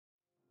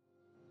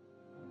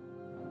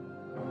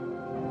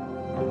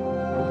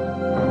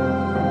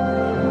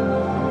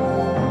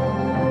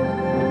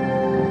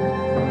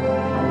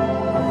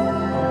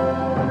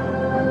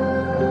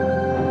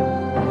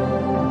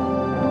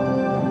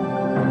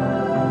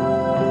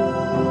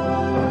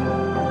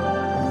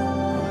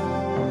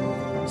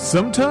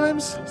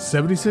Sometimes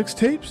 76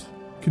 tapes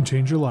can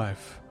change your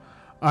life.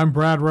 I'm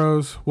Brad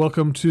Rose.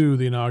 Welcome to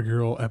the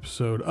inaugural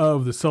episode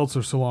of the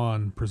Seltzer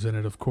Salon,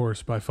 presented, of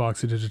course, by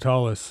Foxy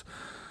Digitalis.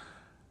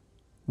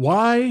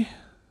 Why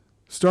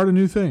start a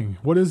new thing?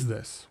 What is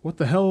this? What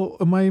the hell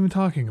am I even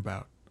talking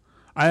about?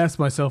 I ask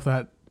myself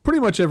that pretty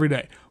much every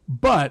day.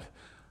 But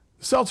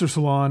the Seltzer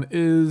Salon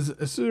is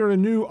a sort of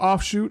new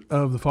offshoot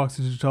of the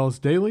Foxy Digitalis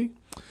Daily.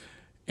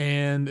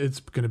 And it's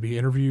going to be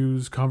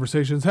interviews,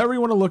 conversations, however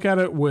you want to look at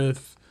it,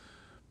 with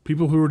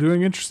people who are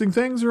doing interesting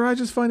things or I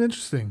just find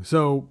interesting.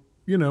 So,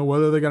 you know,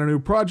 whether they got a new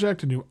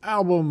project, a new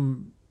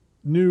album,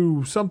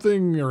 new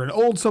something, or an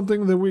old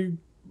something that we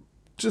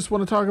just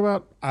want to talk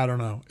about, I don't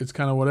know. It's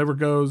kind of whatever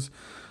goes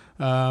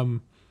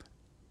in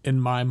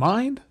my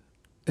mind.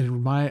 I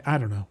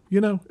don't know.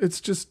 You know,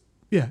 it's just,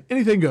 yeah,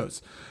 anything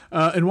goes.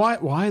 And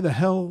why the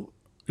hell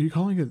are you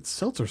calling it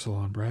Seltzer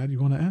Salon, Brad?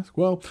 You want to ask?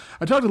 Well,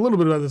 I talked a little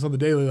bit about this on the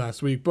Daily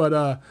last week,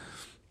 but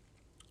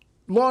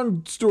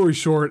long story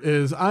short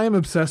is I am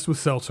obsessed with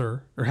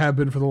seltzer, or have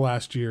been for the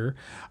last year.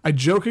 I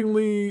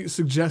jokingly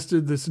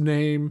suggested this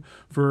name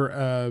for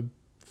a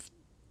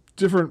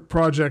different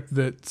project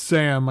that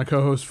Sam, my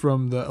co-host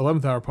from the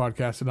 11th Hour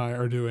podcast, and I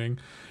are doing,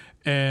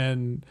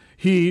 and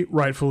he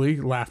rightfully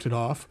laughed it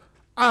off.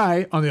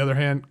 I, on the other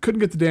hand, couldn't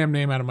get the damn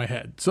name out of my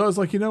head. So I was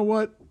like, you know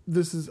what?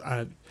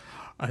 I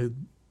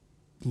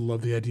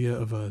love the idea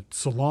of a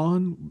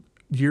salon.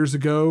 Years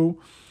ago,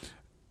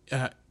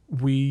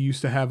 we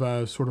used to have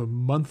a sort of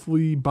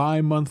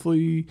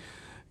bi-monthly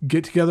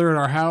get together at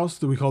our house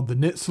that we called the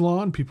Knit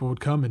Salon. People would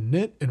come and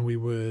knit, and we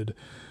would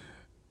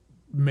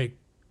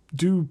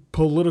do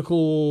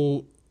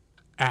political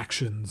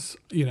actions,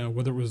 you know,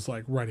 whether it was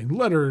like writing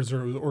letters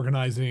or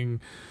organizing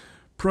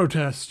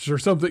protests or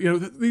something. You know,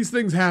 these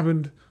things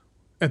happened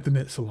at the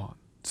Knit Salon.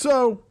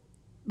 So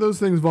those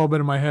things have all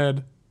been in my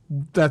head.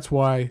 That's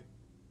why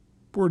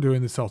we're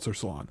doing the Seltzer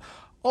Salon.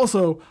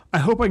 Also, I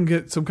hope I can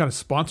get some kind of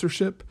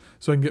sponsorship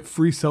so I can get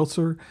free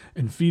seltzer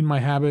and feed my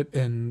habit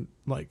and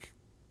like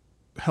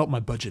help my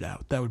budget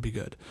out. That would be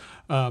good.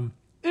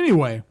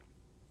 Anyway,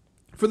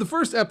 for the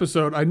first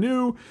episode, I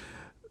knew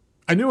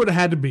what it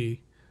had to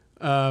be.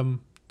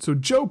 So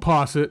Joe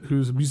Posset,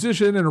 who's a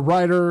musician and a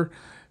writer,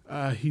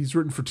 he's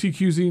written for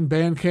TQZ,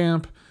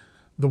 Bandcamp,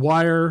 The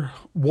Wire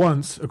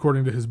once,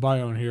 according to his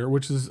bio in here,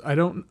 which is,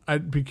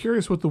 I'd be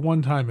curious what the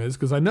one time is,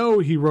 because I know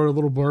he wrote a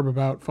little blurb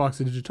about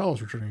Foxy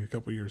Digitalis returning a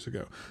couple years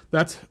ago.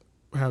 That's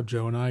how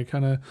Joe and I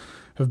kind of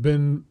have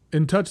been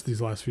in touch these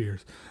last few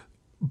years.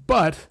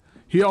 But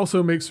he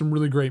also makes some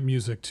really great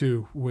music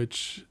too,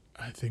 which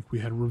I think we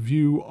had a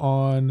review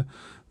on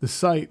the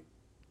site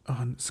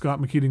on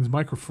Scott McKeating's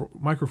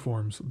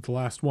Microforms, the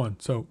last one.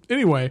 So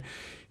anyway,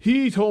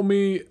 he told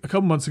me a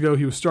couple months ago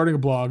he was starting a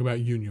blog about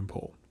Union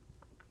Pole.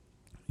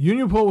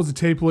 Union Pole was a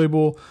tape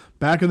label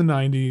back in the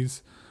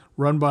 90s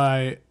run by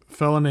a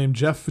fella named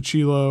Jeff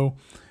Ficillo.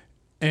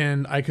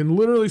 And I can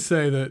literally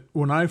say that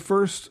when I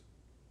first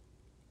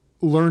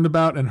learned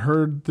about and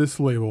heard this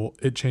label,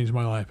 it changed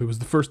my life. It was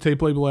the first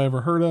tape label I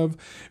ever heard of.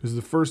 It was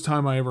the first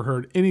time I ever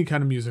heard any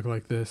kind of music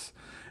like this.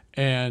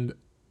 And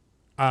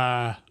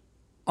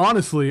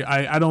honestly,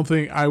 I don't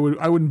think I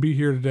wouldn't be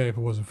here today if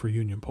it wasn't for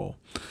Union Pole.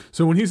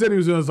 So when he said he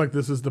was doing this, like,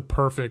 this is the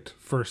perfect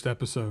first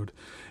episode.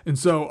 And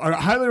so I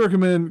highly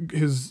recommend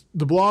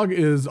the blog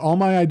is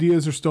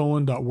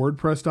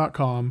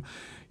allmyideasarestolen.wordpress.com.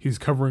 He's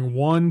covering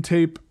one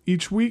tape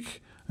each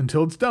week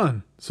until it's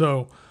done.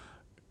 So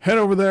head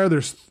over there.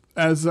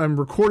 As I'm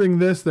recording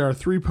this, there are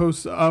 3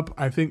 posts up.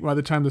 I think by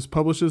the time this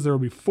publishes, there will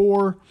be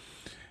 4.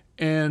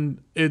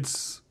 And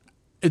it's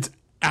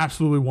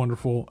absolutely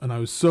wonderful, and I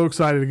was so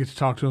excited to get to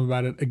talk to him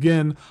about it.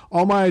 Again,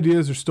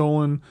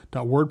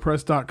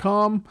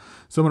 allmyideasarestolen.wordpress.com.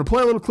 So I'm going to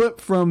play a little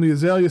clip from the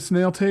Azalea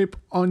Snail tape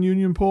on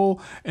Union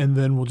Pole, and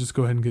then we'll just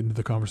go ahead and get into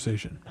the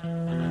conversation.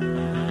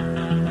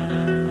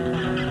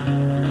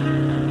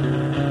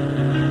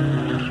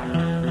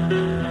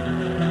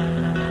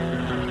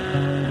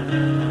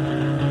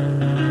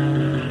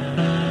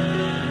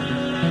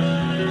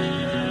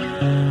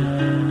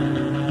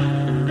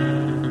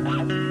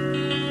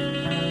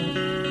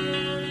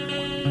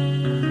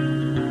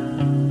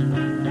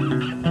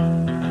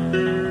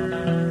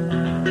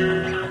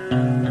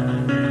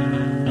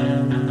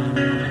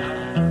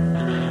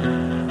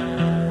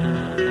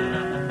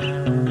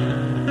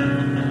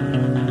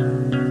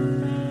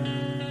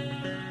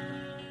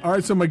 All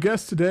right, so my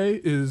guest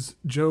today is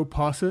Joe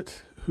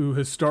Posset, who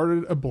has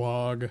started a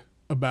blog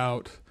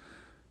about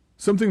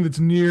something that's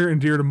near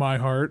and dear to my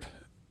heart,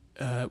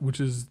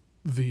 which is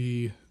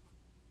the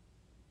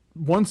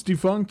once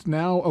defunct,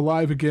 now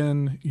alive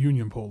again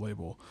Union Pole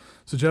label.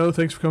 So, Joe,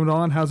 thanks for coming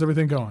on. How's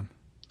everything going?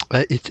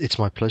 It's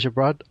my pleasure,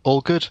 Brad.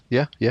 All good?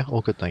 Yeah, all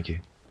good, thank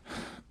you.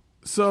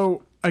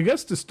 So, I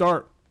guess to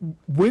start,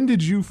 when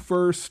did you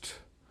first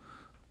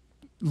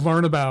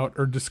learn about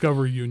or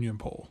discover Union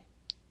Pole?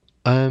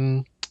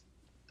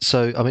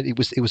 So I mean,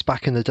 it was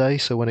back in the day.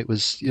 So when it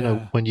was, you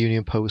know, when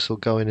Union Pole was still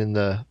going in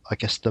the, I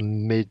guess, the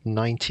mid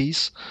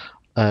 90s.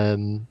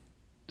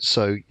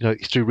 so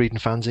through reading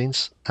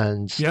fanzines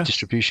and Yes.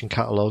 distribution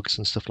catalogs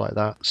and stuff like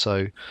that.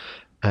 So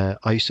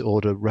I used to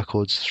order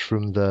records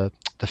from the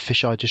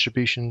Fisheye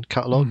distribution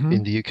catalog Mm-hmm.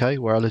 in the UK.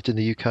 Where I lived in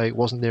the UK, it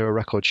wasn't near a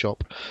record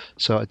shop,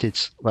 so I did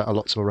a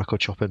lots of my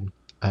record shopping,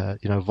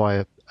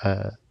 via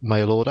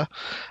mail order,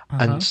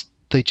 Uh-huh. and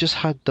they just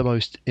had the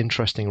most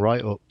interesting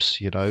write-ups,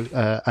 and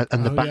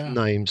the Oh band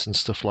yeah. names and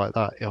stuff like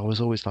that. I was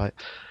always like,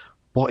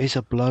 "What is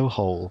a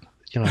blowhole?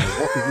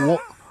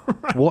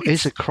 What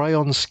is Right. a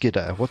crayon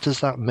skidder? What does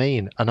that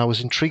mean?" And I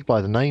was intrigued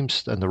by the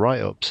names and the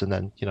write-ups, and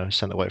then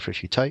sent away for a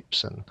few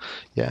tapes, and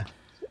yeah.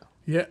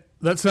 Yeah,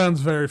 that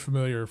sounds very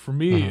familiar. For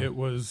me, Hmm. it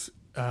was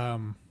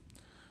so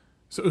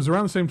it was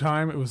around the same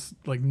time. It was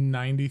like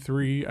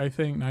 93, I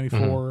think, Hmm.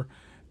 94.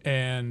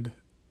 And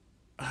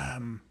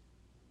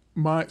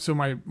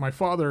my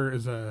father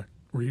is a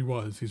or he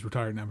was, he's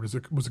retired now,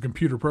 but was a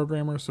computer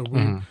programmer. So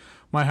Hmm.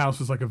 my house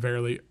was like a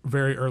very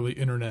early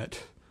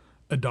internet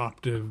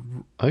adoptive,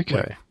 like,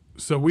 Okay.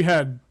 so we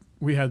had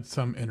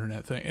some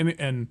internet thing,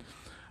 and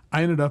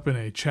I ended up in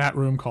a chat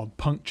room called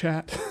Punk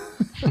Chat.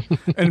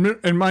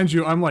 And mind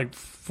you, I'm like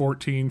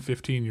 14,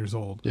 15 years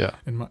old, Yeah.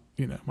 and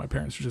my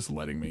parents are just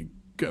letting me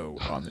go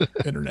on the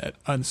internet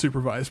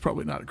unsupervised.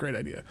 Probably not a great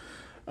idea.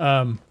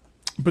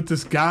 But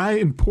this guy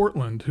in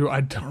Portland, who I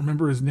don't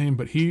remember his name,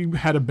 but he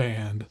had a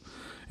band,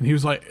 and he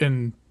was like,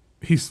 "Oh,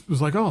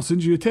 I'll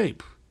send you a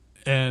tape,"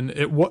 and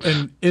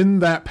and in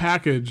that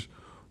package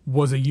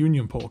was a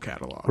Union Pole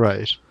catalog,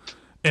 Right.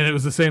 and it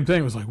was the same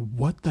thing. It was like,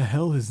 "What the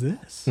hell is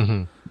this?"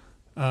 Hmm.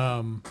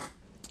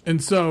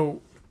 And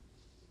so,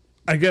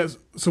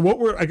 what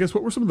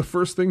were some of the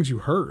first things you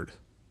heard?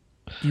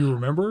 Do you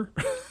remember?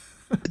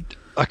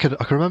 I can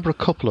remember a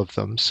couple of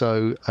them.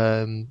 So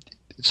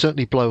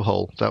certainly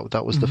Blowhole.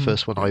 That was the Mm-hmm.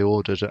 first one I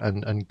ordered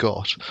and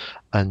got,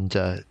 and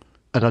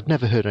I'd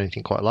never heard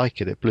anything quite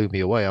like it. It blew me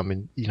away. I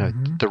mean,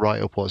 Mm-hmm. the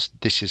write up was,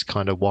 "This is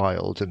kind of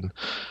wild," and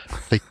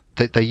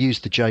they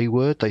used the J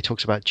word. They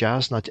talked about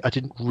jazz, and I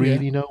didn't Yeah.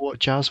 really know what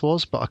jazz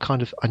was, but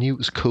I knew it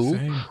was cool.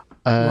 Same.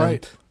 Um,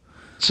 Right.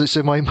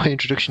 so my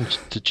introduction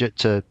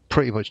to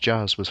pretty much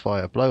jazz was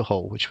via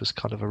Blowhole, which was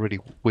kind of a really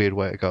weird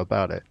way to go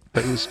about it.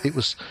 But it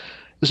was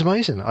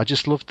amazing. I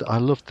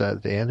loved the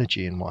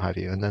energy and what have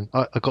you. And then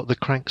I got the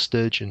Crank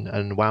Sturgeon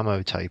and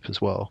Whammo tape as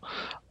well,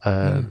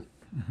 Mm-hmm.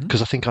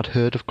 because I think I'd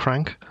heard of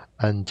Crank,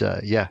 and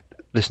yeah,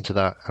 listen to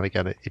that, and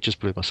again it just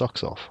blew my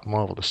socks off.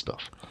 Marvelous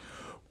stuff.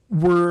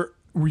 Were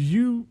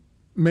you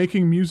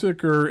making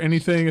music or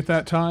anything at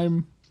that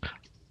time?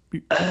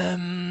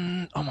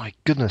 Oh my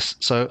goodness!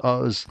 So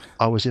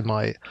I was in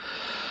my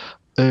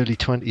early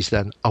 20s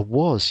then. I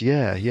was,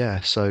 yeah.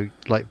 So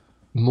like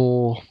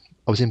more,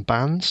 I was in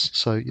bands.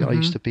 So yeah, I Mm-hmm.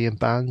 used to be in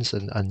bands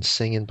and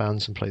sing in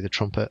bands and play the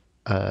trumpet.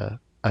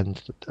 And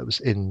that was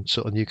in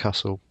sort of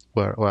Newcastle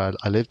where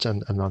I lived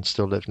and I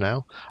still live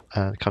now.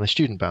 Kind of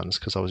student bands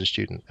because I was a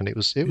student, and it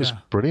was Yeah.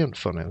 brilliant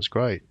fun. It was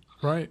great.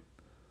 Right.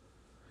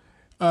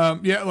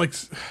 Yeah.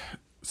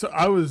 So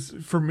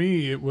for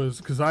me, it was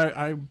because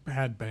I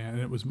had band,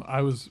 and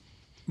I was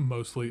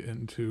mostly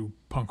into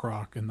punk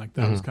rock, and like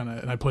that was Hmm. kind of,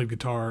 and I played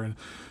guitar,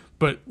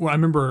 but when I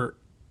remember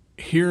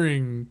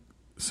hearing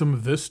some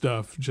of this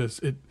stuff,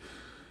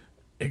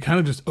 it kind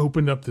of just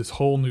opened up this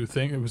whole new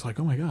thing. It was like,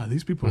 oh my God,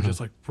 these people are Hmm. just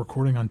like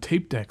recording on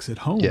tape decks at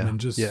home Yeah, and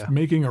just yeah,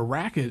 making a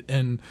racket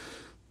and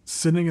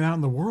sending it out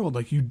in the world.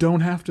 Like, you don't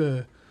have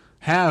to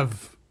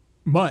have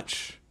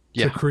much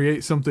to yeah,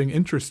 create something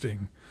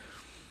interesting.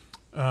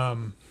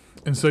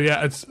 And so,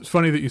 yeah, it's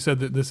funny that you said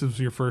that this is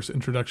your first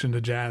introduction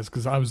to jazz,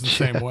 because I was the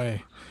same yeah.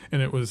 way. And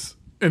it was,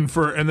 and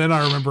then I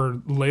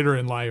remember later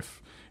in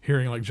life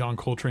hearing like John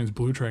Coltrane's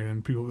Blue Train,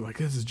 and people were like,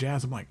 this is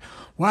jazz. I'm like,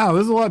 wow,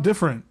 this is a lot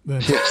different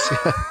than. Yes,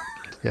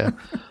 yeah,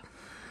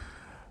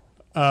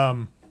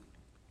 yeah.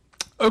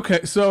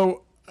 Okay,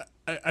 so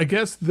I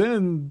guess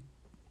then,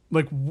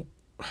 like,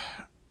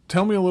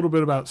 tell me a little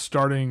bit about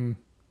starting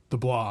the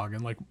blog,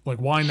 and like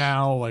why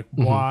now, like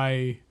Hmm.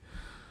 why,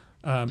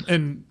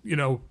 and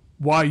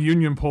why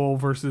Union Pole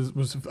versus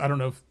was, I don't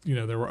know if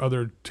there were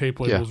other tape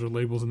Yeah, labels or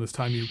labels in this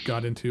time you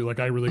got into. Like,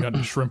 I really got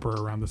into Shrimper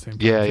around the same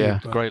time yeah, too. yeah.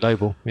 Great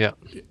label. Yeah.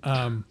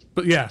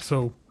 But yeah,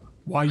 so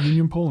why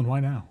Union Pole and why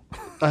now?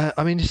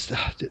 I mean,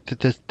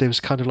 there was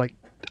kind of like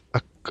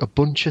a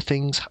bunch of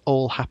things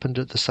all happened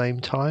at the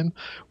same time,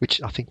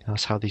 which I think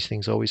that's how these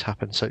things always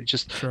happen. So it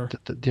just, Sure.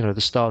 the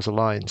stars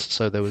aligned.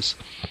 So there was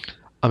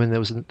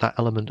that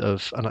element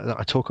of, and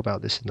I talk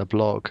about this in the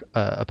blog,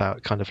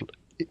 about kind of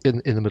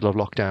in the middle of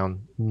lockdown,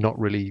 not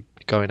really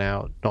going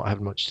out, not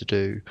having much to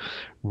do,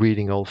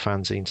 reading old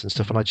fanzines and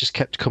stuff. And I just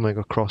kept coming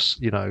across,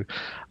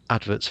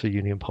 adverts for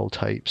Union Pole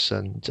tapes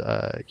and,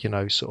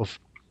 sort of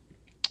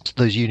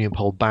those Union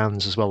Pole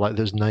bands as well, like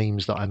those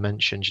names that I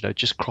mentioned,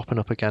 just cropping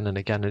up again and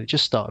again, and it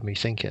just started me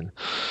thinking.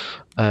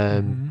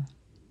 Um,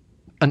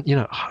 Mm-hmm.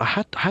 and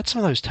I had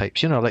some of those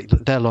tapes, like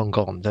they're long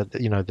gone. That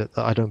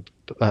I don't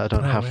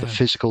Oh have the man,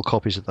 physical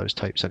copies of those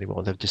tapes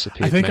anymore. They've I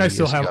disappeared think I many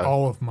still years have ago.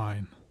 all of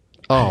mine.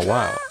 Oh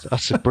wow,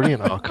 that's a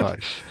brilliant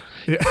archive.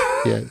 Yeah,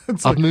 Yeah,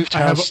 it's I've like moved I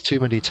have. house too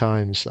many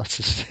times. That's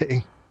the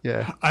thing.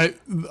 Yeah.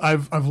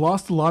 I've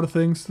lost a lot of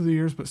things through the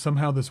years, but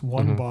somehow this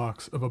one Hmm.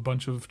 box of a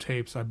bunch of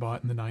tapes I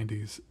bought in the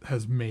 '90s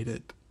has made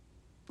it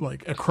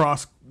like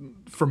across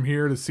from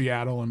here to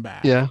Seattle and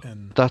back. Yeah,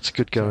 And that's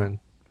good so going.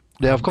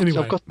 Yeah, I've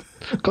anyway,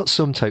 got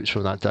some tapes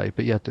from that day,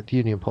 but yeah, the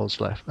Union Poles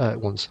left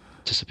ones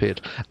disappeared,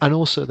 and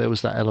also there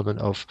was that element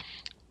of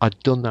I'd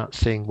done that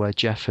thing where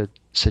Jeff had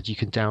said you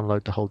can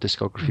download the whole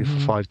discography for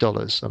hmm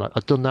 $5, and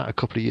I'd done that a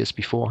couple of years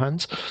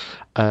beforehand.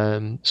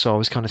 So I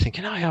was kind of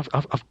thinking, oh, yeah,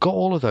 I've got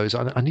all of those.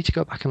 I need to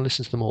go back and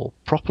listen to them all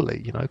properly,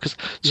 because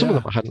some of yeah,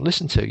 them I hadn't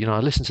listened to. I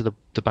listened to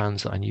the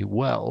bands that I knew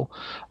well.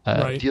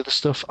 right, The other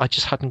stuff I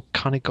just hadn't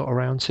kind of got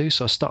around to.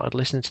 So I started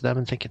listening to them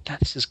and thinking,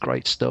 this is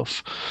great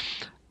stuff.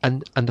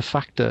 And the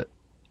fact that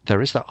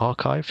there is that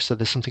archive, so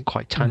there's something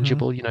quite hmm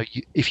tangible.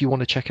 If you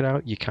want to check it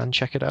out, you can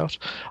check it out.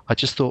 I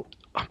just thought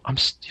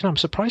I'm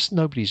surprised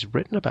nobody's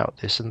written about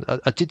this, and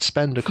I did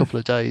spend a couple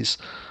of days,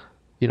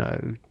 you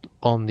know,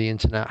 on the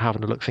internet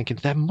having a look, thinking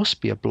there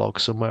must be a blog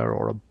somewhere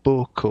or a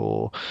book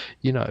or,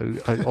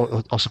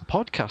 or some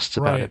podcasts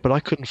about it, right, but I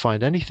couldn't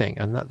find anything,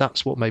 and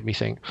that's what made me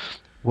think,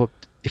 well,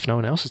 if no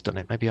one else has done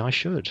it, maybe I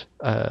should.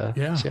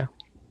 yeah. So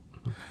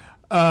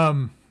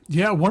yeah.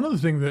 Yeah, one other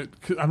thing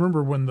that 'cause I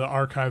remember when the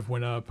archive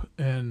went up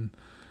and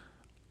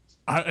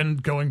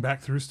going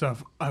back through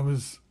stuff, I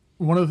was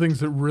one of the things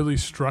that really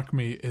struck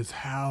me is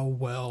how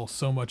well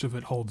so much of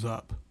it holds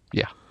up.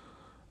 Yeah.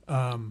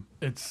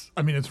 It's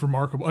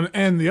remarkable.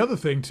 And the other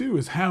thing too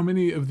is how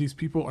many of these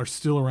people are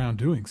still around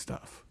doing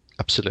stuff.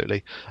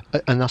 Absolutely.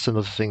 And that's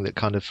another thing that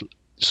kind of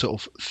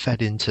sort of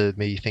fed into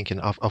me thinking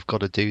I've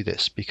got to do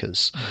this,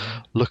 because hmm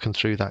looking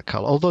through that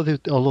color,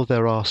 although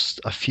there are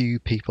a few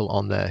people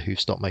on there who've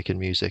stopped making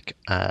music,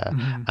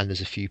 hmm and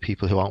there's a few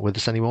people who aren't with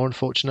us anymore,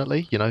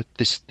 unfortunately.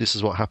 This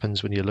is what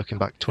happens when you're looking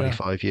back Yeah.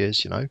 25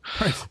 years.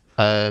 Right.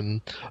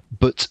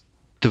 But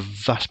the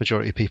vast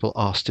majority of people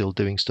are still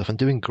doing stuff and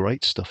doing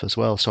great stuff as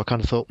well. So I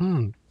kind of thought,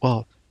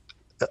 well,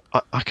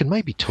 I can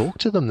maybe talk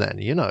to them then,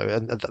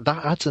 and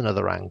that adds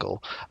another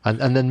angle.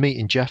 And then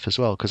meeting Jeff as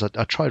well, because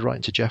I tried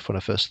writing to Jeff when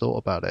I first thought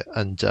about it,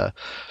 and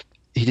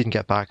he didn't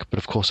get back. But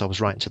of course, I was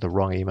writing to the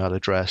wrong email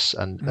address,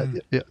 and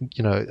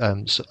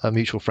Mm. so a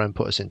mutual friend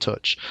put us in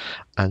touch,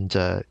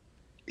 and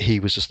he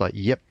was just like,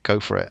 "Yep, go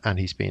for it." And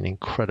he's been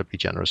incredibly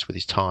generous with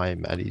his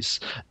time and his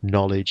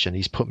knowledge, and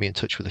he's put me in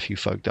touch with a few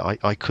folk that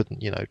I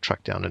couldn't,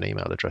 track down an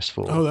email address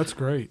for. Oh, that's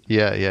great.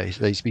 Yeah, yeah,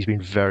 he's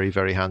been very,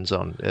 very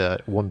hands-on,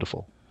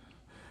 wonderful.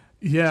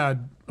 Yeah,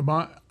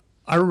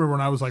 I remember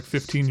when I was like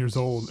 15 years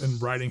old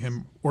and writing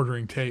him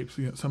ordering tapes.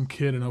 Some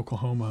kid in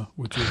Oklahoma,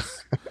 which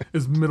is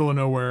as middle of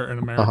nowhere in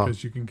America Uh-huh.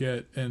 as you can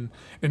get, and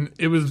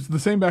it was the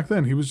same back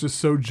then. He was just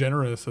so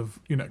generous of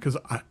because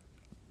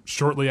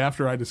shortly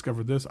after I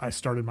discovered this, I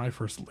started my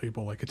first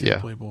label, like a tape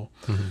Yeah. label,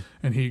 Hmm.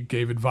 and he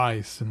gave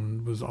advice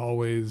and was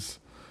always,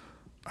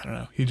 I don't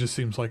know, he just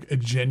seems like a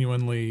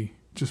genuinely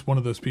just one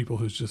of those people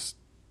who's just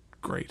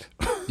great.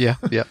 Yeah,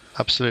 yeah,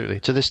 absolutely.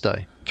 To this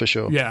day, for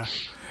sure. Yeah,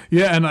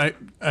 yeah, and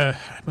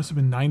it must have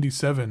been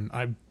 '97.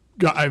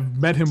 I've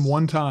met him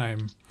one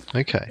time,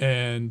 Okay.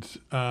 and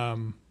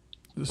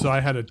so I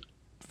had a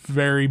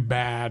very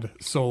bad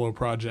solo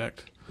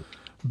project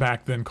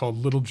back then called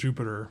Little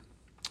Jupiter,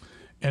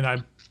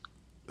 and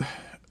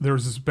there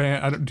was this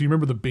band. Do you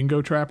remember the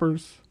Bingo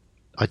Trappers?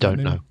 I don't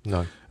know.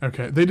 No.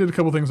 Okay, they did a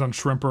couple things on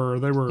Shrimper.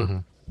 They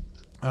were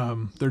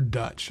Hmm. they're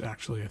Dutch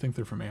actually. I think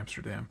they're from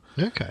Amsterdam,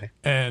 Okay.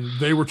 and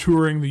they were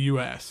touring the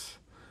U.S.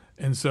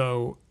 And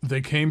so they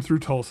came through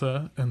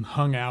Tulsa and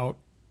hung out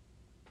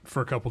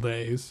for a couple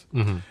days,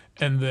 Hmm.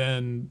 and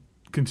then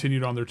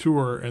continued on their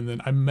tour. And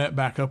then I met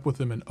back up with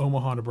them in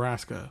Omaha,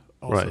 Nebraska,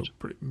 also Right.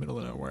 pretty middle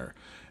of nowhere.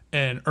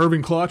 And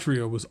Irving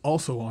Clautrio was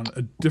also on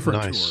a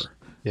different Nice. tour,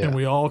 Yeah. and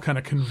we all kind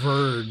of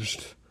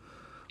converged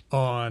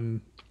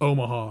on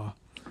Omaha.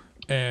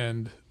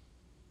 And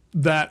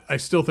that I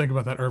still think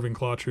about that Irving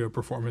Clautrio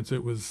performance.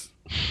 It was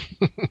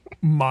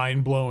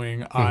mind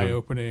blowing, eye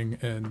opening,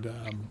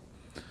 and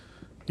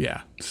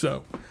yeah.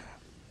 So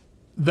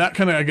that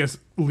kind of, I guess,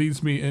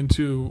 leads me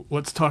into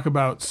let's talk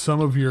about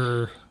some of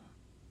your.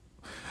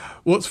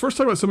 Well, let's first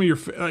talk about some of your.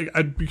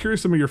 I'd be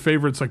curious some of your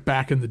favorites, like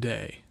back in the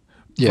day,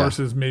 Yeah.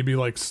 versus maybe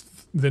like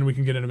then we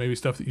can get into maybe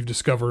stuff that you've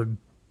discovered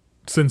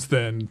since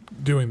then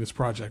doing this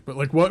project. But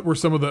like, what were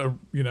some of the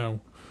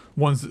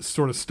ones that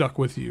sort of stuck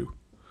with you?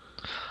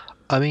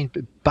 I mean,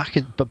 back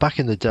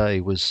in the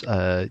day was,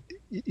 like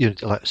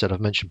I said,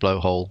 I've mentioned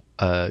Blowhole.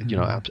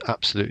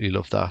 Absolutely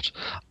love that.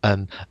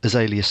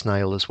 Azalea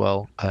Snail as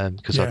well,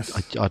 because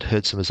Yes. I'd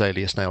heard some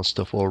Azalea Snail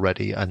stuff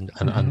already, and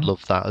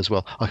loved that as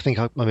well. I think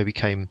I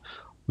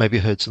maybe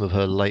heard some of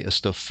her later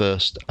stuff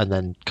first, and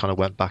then kind of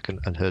went back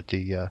and heard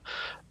the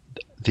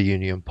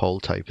Union Pole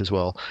tape as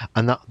well,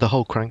 and that the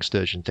whole Crank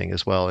Sturgeon thing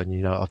as well.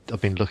 And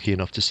I've been lucky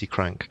enough to see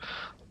Crank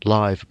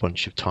live a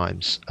bunch of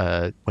times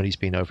when he's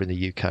been over in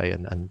the UK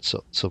and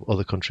some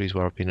other countries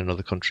where I've been in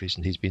other countries,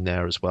 and he's been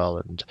there as well.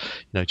 And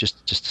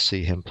just to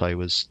see him play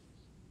was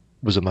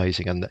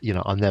amazing. And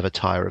I'll never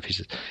tire of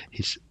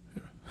his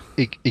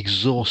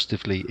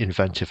exhaustively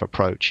inventive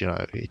approach. You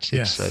know,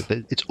 Yes.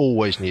 it's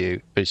always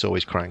new, but it's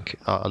always crank.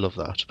 I love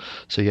that.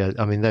 So yeah,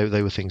 I mean,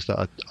 they were things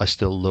that I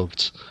still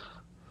loved.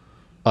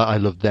 I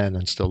loved then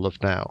and still love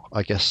now.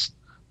 I guess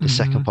the Mm-hmm.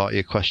 second part of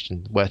your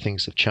question, where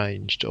things have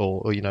changed,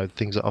 or you know,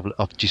 things that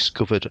I've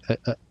discovered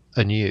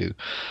anew.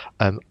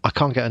 I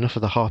can't get enough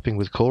of the harping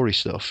with Corey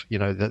stuff. You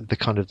know, the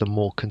kind of the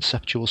more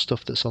conceptual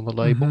stuff that's on the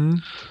label. Mm-hmm.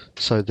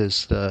 So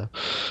there's I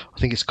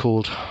think it's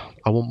called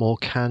I Want More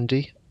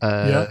Candy,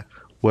 Yep.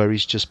 where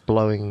he's just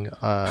blowing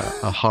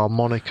a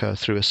harmonica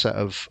through a set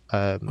of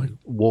Like,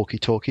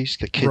 walkie-talkies,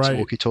 the kids' right.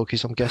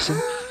 walkie-talkies, I'm guessing.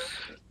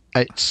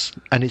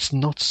 It's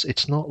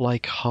not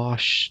like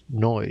harsh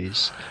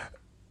noise,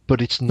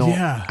 but it's not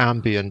Yeah.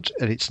 ambient,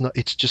 and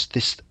it's just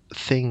this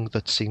thing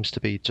that seems to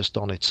be just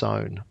on its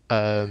own.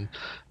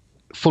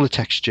 Full of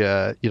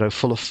texture, you know,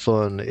 full of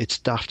fun. It's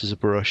daft as a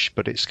brush,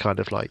 but it's kind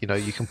of like, you know,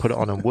 you can put it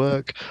on and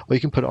work, or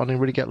you can put it on and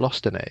really get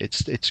lost in it.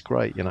 It's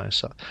great, you know.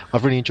 So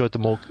I've really enjoyed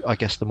I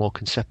guess, the more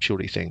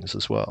conceptually things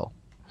as well.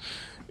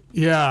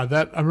 Yeah.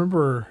 That I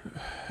remember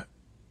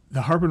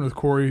the Harping with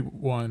Corey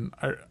one.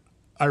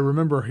 I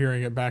remember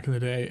hearing it back in the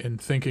day and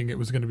thinking it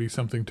was going to be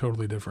something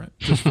totally different,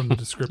 just from the Yeah,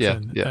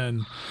 description. yeah.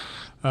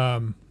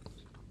 And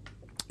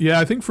yeah,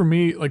 I think for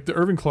me, like the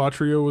Irving Claw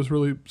Trio was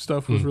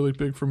Mm. really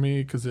big for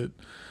me because a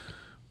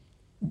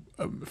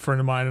friend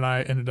of mine and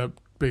I ended up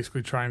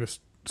basically trying to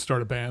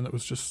start a band that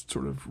was just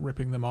sort of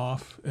ripping them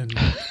off, and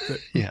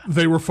Yeah.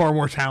 they were far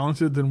more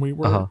talented than we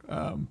were.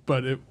 Uh-huh.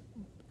 But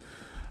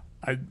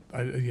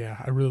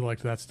yeah, I really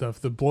liked that stuff,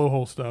 the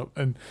blowhole stuff,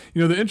 and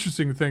you know the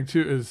interesting thing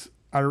too is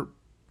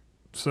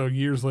so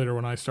years later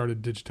when I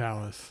started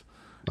Digitalis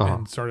Uh-huh.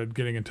 and started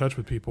getting in touch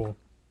with people,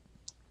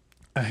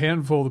 a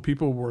handful of the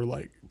people were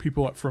like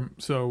people from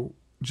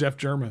Jeff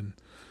German,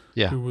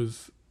 Yeah. who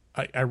was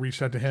I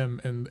reached out to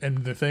him, and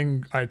the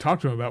thing I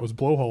talked to him about was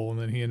blowhole, and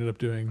then he ended up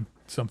doing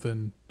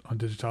something on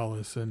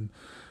Digitalis, and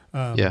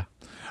Yeah.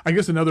 I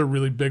guess another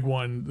really big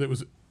one that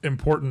was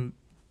important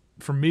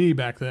for me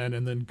back then,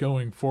 and then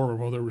going forward,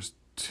 well, there was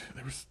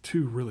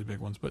two really big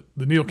ones, but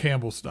the Neil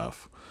Campbell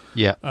stuff,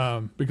 Yeah.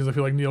 because I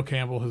feel like Neil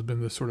Campbell has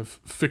been this sort of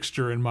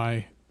fixture in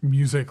my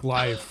music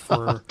life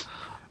for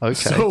Okay.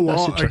 so That's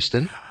long.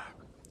 interesting.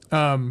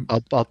 Um,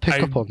 I'll pick I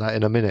up on that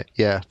in a minute.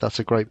 Yeah, that's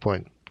a great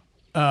point.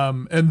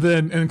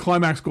 and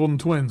Climax Golden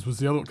Twins was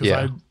the other one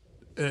because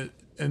Yeah.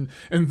 and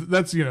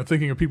that's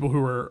thinking of people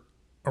who are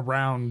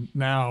around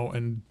now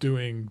and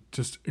doing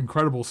just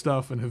incredible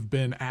stuff and have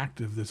been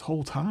active this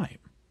whole time.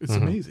 It's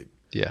Hmm. amazing.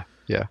 Yeah.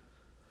 Yeah.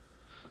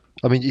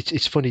 I mean,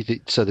 it's funny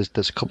that so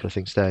there's a couple of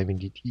things there. I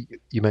mean,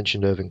 you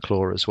mentioned Irving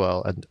Claw as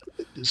well, and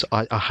so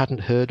I hadn't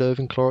heard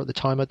Irving Claw at the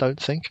time. I don't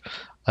think.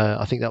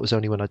 I think that was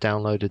only when I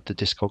downloaded the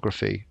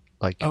discography,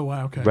 like Oh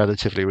wow, okay.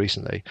 relatively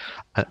recently,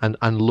 and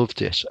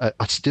loved it.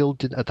 I still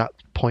didn't at that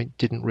point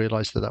didn't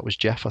realize that was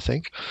Jeff. I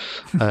think,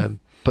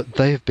 but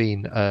they have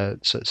been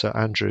so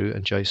Andrew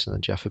and Jason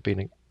and Jeff have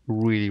been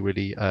really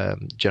really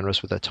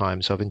generous with their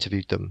time. So I've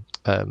interviewed them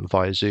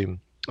via Zoom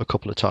a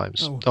couple of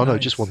times. Oh Oh no,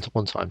 just nice.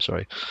 one time.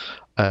 Sorry,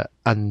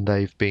 and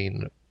they've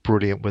been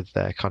brilliant with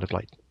their kind of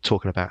like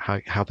talking about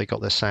how they got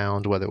their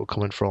sound, where they were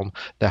coming from,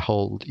 their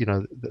whole,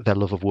 their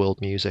love of world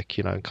music,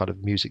 and kind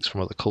of musics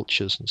from other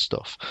cultures and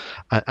stuff,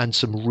 and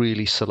some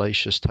really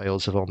salacious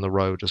tales of on the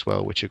road as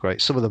well, which are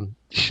great. Some of them,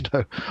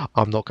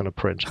 I'm not going to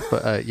print,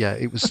 but yeah,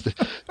 it was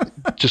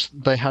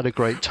just they had a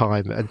great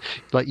time, and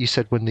like you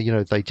said, when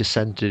they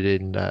descended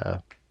in,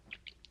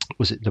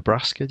 was it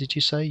Nebraska? Did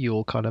you say you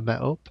all kind of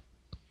met up?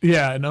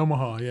 Yeah, in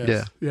Omaha. Yeah,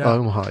 Yes. Yeah.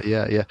 Omaha.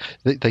 Yeah, yeah.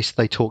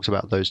 They talked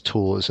about those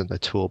tours and the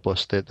tour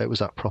bus. There was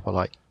that proper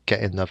like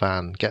get in the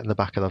van, get in the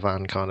back of the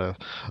van kind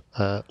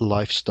of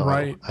lifestyle.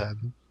 Right.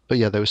 But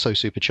yeah, they were so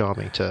super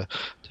charming to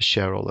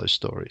share all those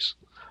stories.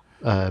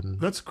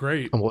 That's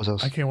great. And what I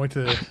else? can't wait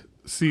to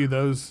see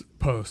those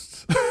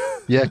posts.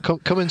 Yeah,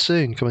 coming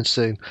soon, coming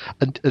soon.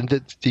 And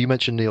you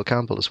mentioned Neil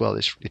Campbell as well.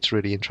 It's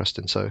really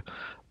interesting. So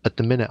at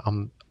the minute,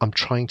 I'm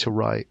trying to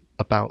write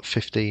about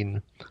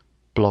 15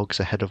 blogs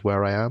ahead of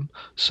where I am.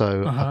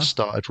 So Uh I've huh.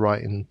 started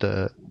writing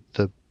the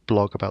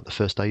blog about the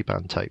first A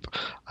band tape,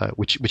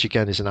 which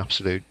again is an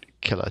absolute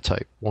killer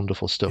tape.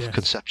 Wonderful stuff, Yes.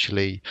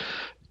 conceptually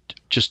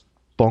just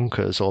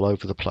bonkers all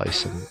over the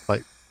place, and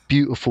like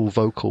beautiful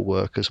vocal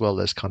work as well.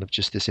 There's kind of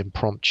just this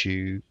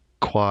impromptu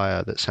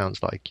choir that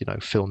sounds like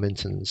Phil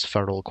Minton's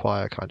feral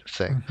choir kind of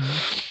thing.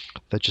 Hmm.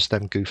 They're just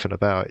them goofing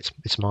about.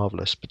 It's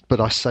marvelous. But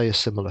I say a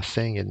similar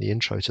thing in the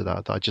intro to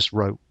that I just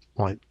wrote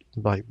like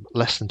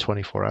less than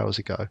 24 hours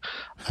ago,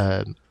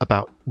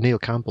 about Neil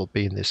Campbell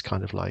being this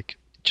kind of like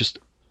just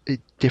at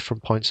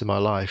different points in my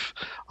life.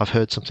 I've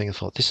heard something and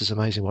thought, this is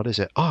amazing. What is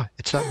it? Oh,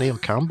 it's that Neil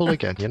Campbell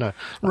again. The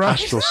Right.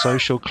 Astral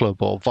Social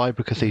Club or Vibra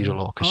Yeah. Cathedral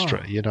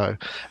Orchestra. Oh,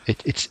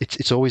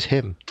 It's always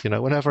him.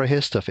 Whenever I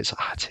hear stuff, it's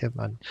him.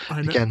 And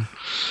I know. again,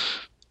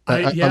 I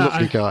a yeah.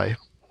 lovely guy.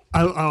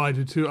 I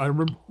did too. I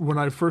remember when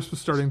I first was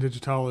starting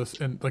Digitalis,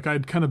 and like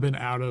I'd kind of been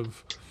out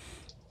of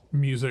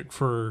music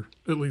for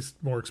at least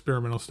more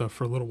experimental stuff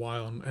for a little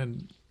while,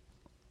 and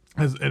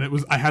And it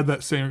was, I had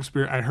that same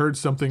experience. I heard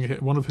something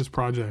hit one of his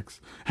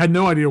projects, had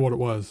no idea what it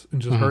was,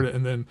 and just heard it,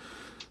 and then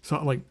so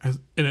like,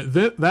 and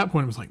at that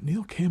point it was like,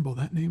 Neil Campbell,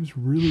 that name's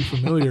really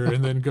familiar,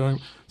 and then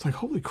it's like,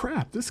 holy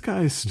crap, this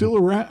guy is still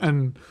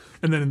around,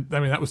 and then I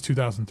mean that was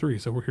 2003,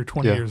 so we're here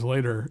 20 years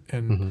later,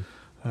 and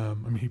I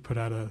mean he put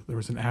out there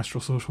was an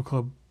Astral Social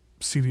Club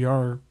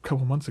CDR a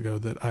couple months ago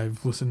that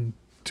I've listened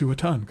to a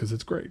ton because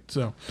it's great.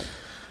 So,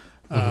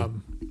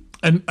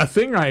 and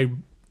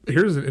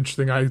here's an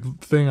interesting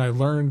thing I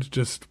learned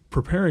just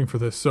preparing for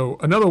this. So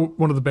another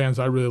one of the bands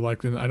I really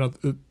liked, and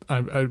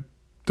I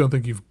don't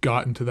think you've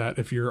gotten to that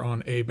if you're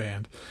on a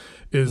band,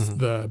 is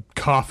the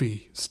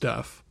Coffee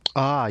stuff.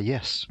 Ah,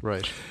 yes,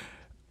 right.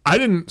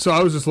 So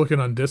I was just looking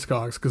on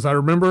Discogs because I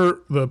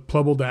remember the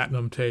Plebble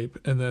Datinum tape,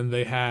 and then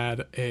they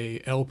had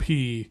a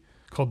LP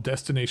called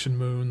Destination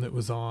Moon that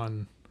was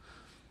on.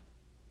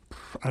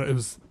 It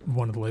was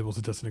one of the labels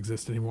that doesn't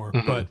exist anymore,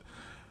 but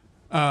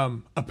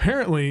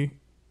apparently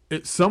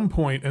at some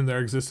point in their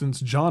existence,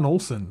 John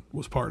Olson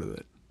was part of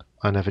it.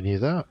 I never knew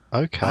that.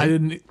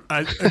 Okay.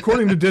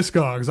 According to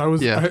Discogs, I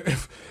was. Yeah.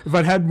 If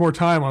I'd had more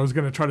time, I was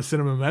going to try to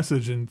send him a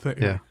message and think,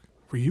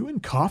 were you in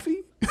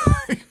Coffee?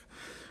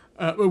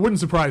 It wouldn't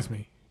surprise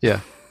me.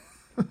 Yeah.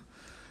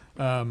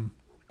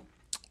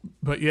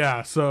 But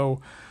yeah,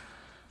 so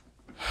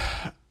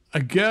I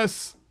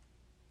guess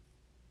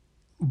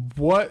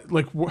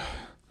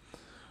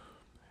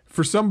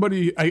for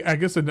somebody, I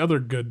guess another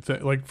good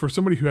thing, like for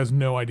somebody who has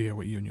no idea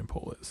what Union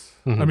Pole is.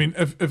 I mean,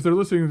 if they're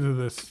listening to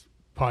this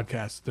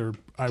podcast,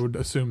 I would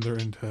assume they're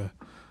into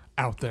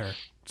out there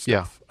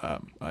stuff. Yeah.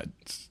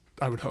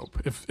 I would hope.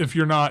 If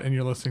you're not and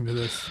you're listening to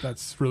this,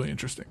 that's really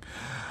interesting.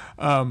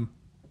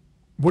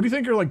 What do you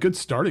think are like good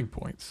starting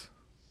points?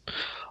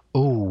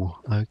 Oh,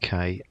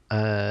 okay.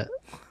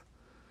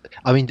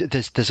 I mean,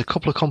 there's a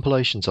couple of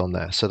compilations on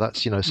there, so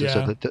that's so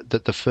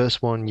the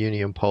first one,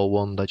 Union Pole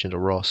 1, Legend of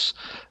Ross,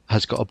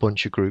 has got a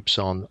bunch of groups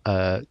on.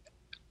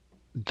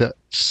 That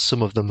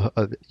some of them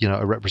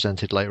are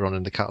represented later on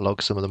in the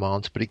catalogue, some of them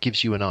aren't, but it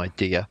gives you an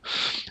idea.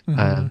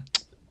 I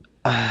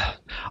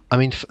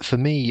mean, for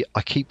me,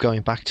 I keep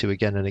going back to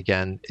again and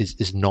again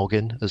is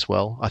Noggin as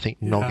well. I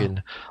think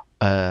Noggin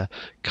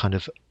kind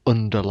of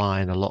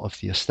underline a lot of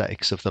the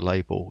aesthetics of the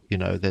label.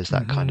 There's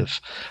that kind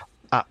of,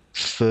 at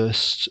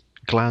first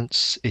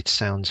glance, it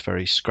sounds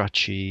very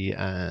scratchy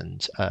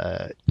and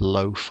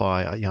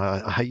lo-fi.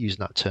 I hate using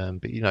that term,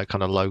 but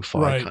kind of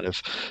lo-fi kind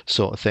of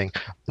sort of thing.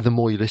 The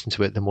more you listen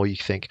to it, the more you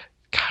think,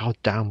 how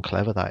damn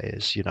clever that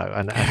is,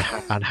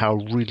 and how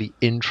really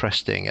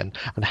interesting and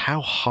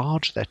how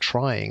hard they're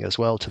trying as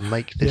well to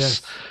make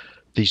this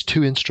these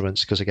two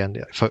instruments. Because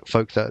again,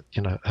 folk that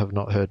have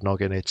not heard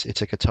Noggin,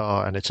 it's a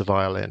guitar and it's a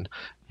violin.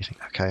 You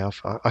think, okay,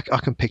 I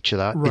can picture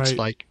that. Right. It's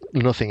like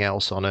nothing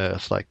else on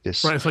earth like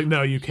this. Right. It's like,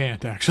 no, you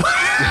can't actually.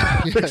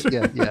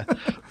 yeah.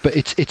 But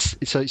it's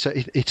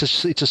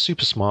a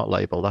super smart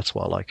label. That's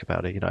what I like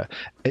about it.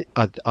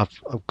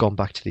 I've gone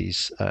back to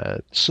these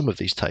some of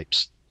these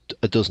tapes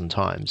a dozen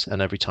times,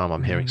 and every time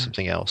I'm hearing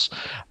something else.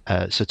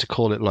 So to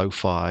call it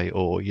lo-fi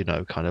or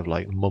kind of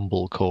like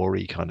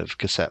mumblecore kind of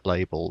cassette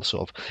label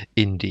sort of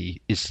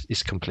indie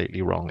is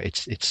completely wrong.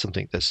 It's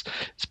something it's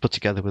put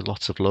together with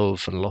lots of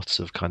love and lots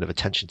of kind of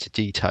attention to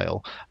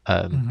detail.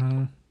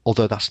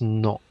 Although that's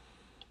not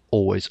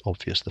always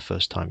obvious the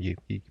first time you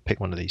pick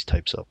one of these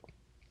tapes up.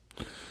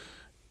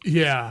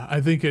 Yeah,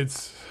 I think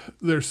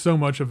there's so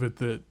much of it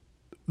that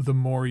the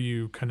more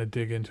you kind of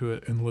dig into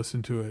it and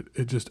listen to it,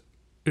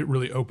 it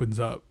really opens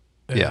up.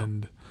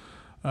 And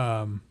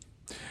I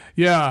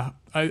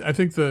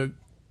think the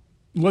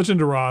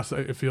Legend of Ross,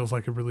 it feels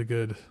like a really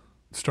good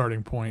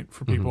starting point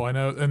for people. I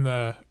know, and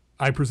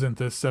I present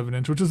this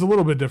 7-inch, which is a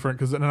little bit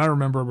different and I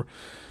remember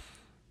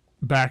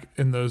back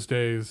in those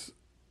days,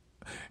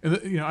 and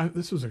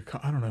this was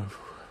I don't know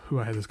who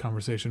I had this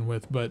conversation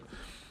with, but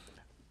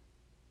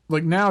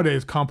like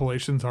nowadays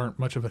compilations aren't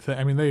much of a thing.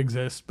 I mean, they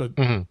exist, but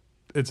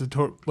it's a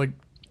total, like,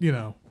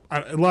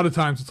 a lot of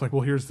times it's like,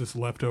 well, here's this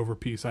leftover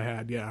piece I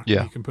had. Yeah.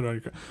 You can put it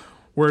on your.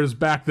 Whereas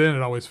back then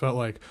it always felt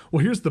like,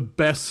 well, here's the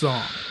best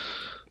song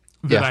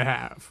that I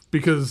have,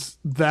 because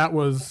that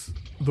was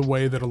the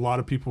way that a lot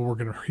of people were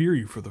going to hear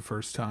you for the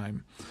first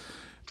time.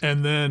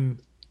 And then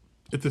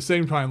at the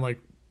same time, like,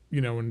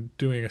 when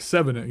doing a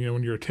 7-inch,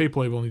 when you're a tape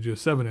label and you do a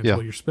 7-inch,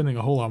 well, you're spending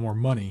a whole lot more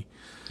money.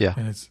 Yeah.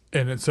 And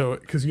it's so,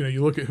 because,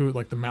 you look at who,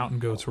 like the Mountain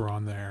Goats were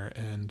on there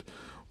and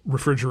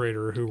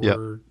Refrigerator, who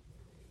were,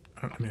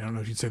 I don't know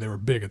if you'd say they were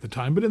big at the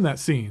time, but in that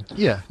scene.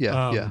 Yeah.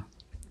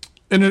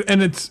 And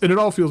it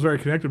all feels very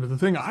connected. But the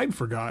thing I'd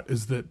forgot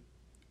is that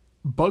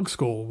Bug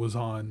Skull was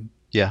on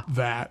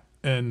that.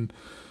 And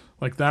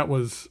like that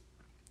was,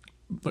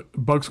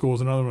 Bug Skull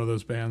was another one of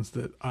those bands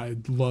that I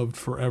loved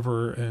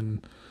forever.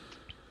 And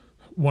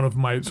one of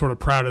my sort of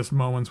proudest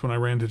moments when I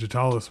ran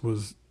Digitalis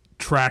was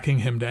tracking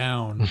him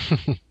down.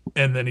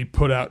 And then he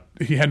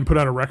hadn't put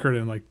out a record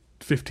in like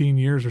 15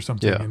 years or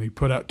something, and he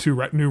put out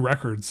 2 new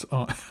records.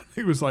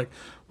 He was like,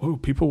 whoa,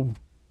 people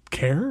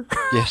care.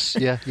 Yes,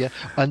 yeah, yeah,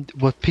 and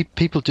well,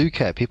 people do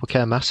care. People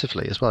care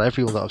massively as well.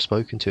 Everyone that I've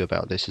spoken to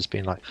about this has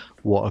been like,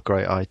 "What a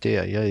great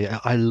idea!" Yeah, yeah,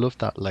 I love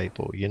that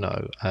label,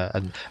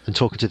 and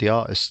talking to the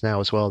artists now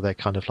as well, they're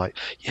kind of like,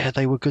 "Yeah,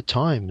 they were good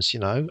times,"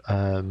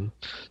 So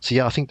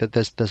yeah, I think that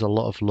there's a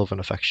lot of love and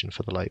affection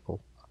for the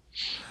label.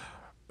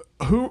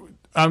 Who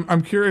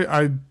I'm curious.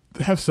 I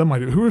have some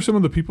idea. Who are some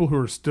of the people who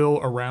are still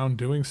around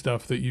doing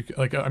stuff that you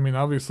like? I mean,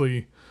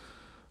 obviously,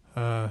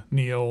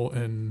 Neil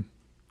and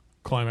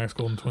Climax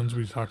Golden Twins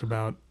we talked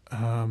about.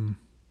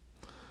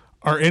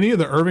 Are any of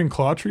the Irving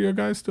Claw Trio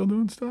guys still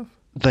doing stuff?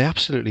 They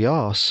absolutely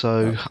are.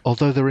 So,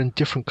 although they're in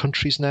different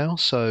countries now,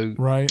 so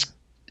Right.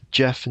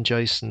 Jeff and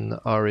Jason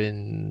are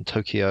in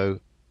Tokyo,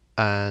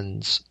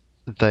 and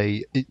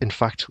they, in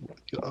fact,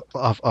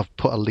 I've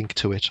put a link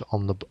to it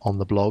on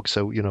the blog.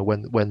 So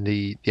when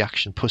the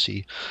Action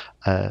Pussy,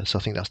 so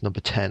I think that's number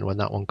 10. When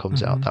that one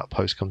comes out, that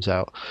post comes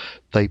out,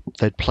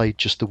 they'd played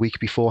just the week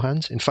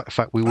beforehand. In fact,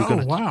 we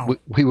were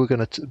we were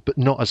gonna, but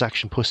not as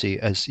Action Pussy,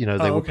 as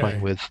they were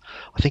playing with.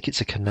 I think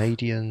it's a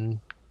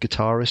Canadian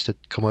guitarist had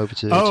come over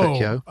to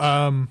Tokyo.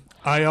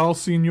 Ayal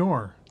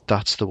Senior.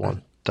 That's the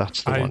one.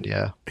 That's the one,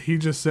 yeah. He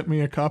just sent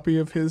me a copy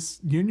of his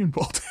Union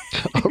Bowl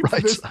tape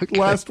okay.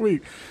 last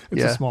week.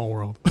 It's a small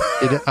world.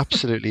 It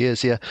absolutely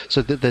is, yeah.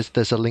 So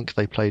there's a link.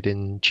 They played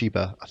in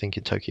Chiba, I think,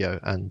 in Tokyo,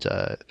 and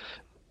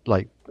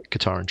like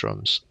guitar and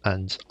drums.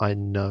 And I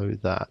know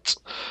that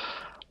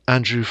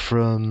Andrew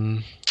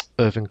from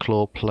Irving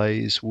Claw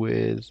plays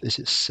with, is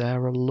it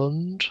Sarah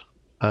Lund?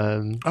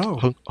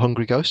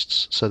 Hungry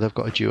Ghosts. So they've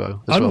got a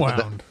duo as Unwound.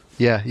 well.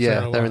 Yeah.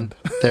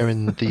 They're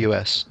in the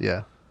US.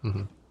 Yeah.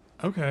 Mm-hmm.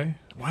 Okay.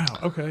 Wow.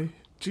 Okay.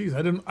 Geez,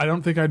 I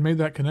don't think I'd made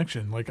that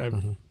connection. Like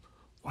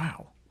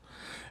wow,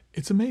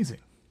 it's amazing.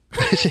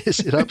 It is.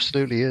 It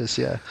absolutely is.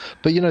 Yeah.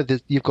 But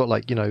you've got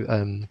like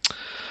Dylan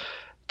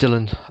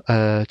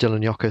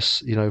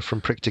Yokas,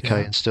 from Prick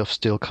Decay and stuff.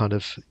 Still kind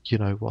of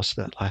what's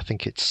that? I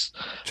think it's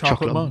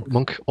Chocolate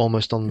Monk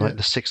almost on like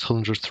the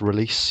 600th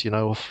release.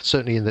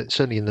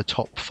 Certainly in the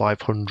top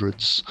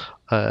 500s.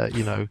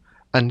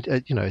 And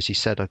as he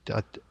said, I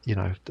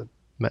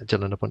met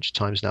Dylan a bunch of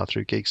times now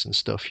through gigs and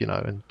stuff,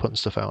 and putting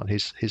stuff out on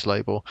his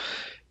label.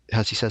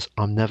 As he says,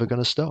 I'm never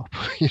going to stop,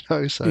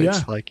 so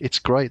it's like, it's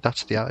great.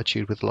 That's the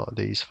attitude with a lot of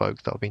these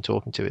folk that I've been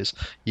talking to is,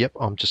 yep,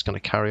 I'm just going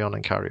to carry on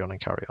and carry on and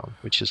carry on,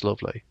 which is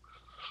lovely.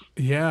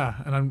 Yeah.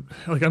 And I'm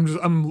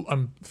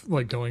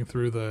like going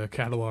through the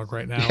catalog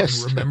right now and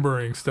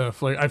remembering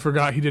stuff. Like I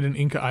forgot he did an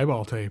Inca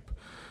Eyeball tape.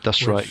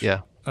 That's right.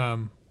 Yeah.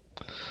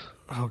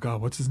 Oh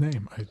God, what's his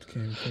name? I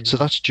can't think. So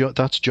that's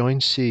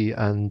Join C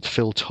and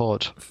Phil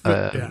Todd.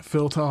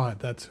 Phil Todd.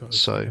 That's who I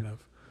was thinking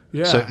of.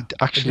 Yeah. So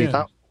actually,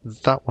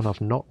 that one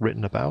I've not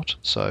written about.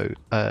 So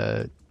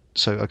a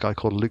guy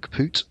called Luke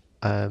Poot,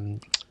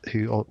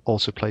 who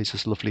also plays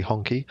as Lovely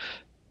Honky.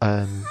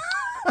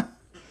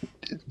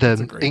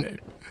 That's a great name.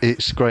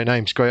 It's a great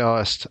name. It's a great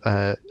artist.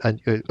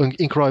 And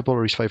Inca Eyeball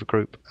are his favourite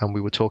group, and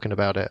we were talking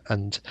about it.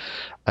 And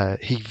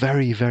he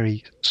very,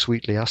 very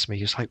sweetly asked me.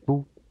 He was like,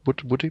 "Well,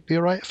 would it be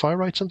all right if I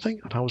write something?"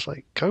 And I was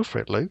like, "Go for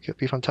it, Luke. It'd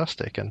be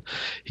fantastic." And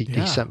he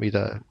sent me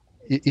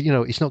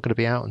it's not going to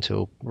be out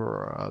until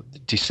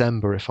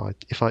December. If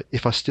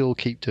I still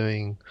keep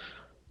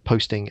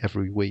posting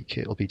every week,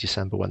 it'll be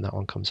December when that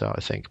one comes out,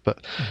 I think.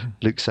 But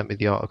Luke sent me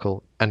the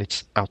article, and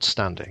it's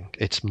outstanding.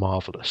 It's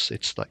marvelous.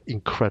 It's like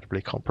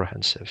incredibly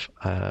comprehensive.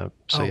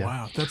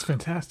 Wow, that's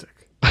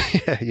fantastic.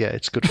 yeah,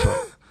 it's good fun.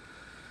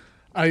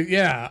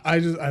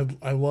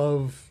 I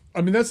love.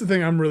 I mean, that's the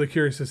thing I'm really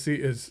curious to see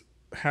is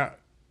how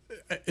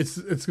it's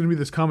going to be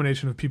this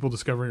combination of people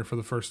discovering it for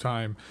the first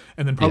time,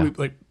 and then probably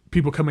like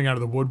people coming out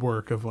of the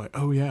woodwork of like,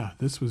 oh yeah,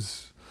 this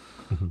was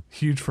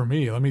huge for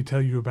me. Let me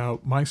tell you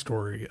about my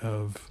story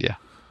of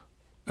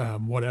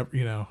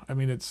whatever. I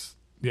mean,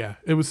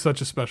 it was such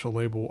a special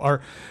label.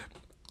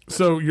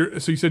 So you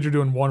said you're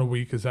doing one a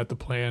week. Is that the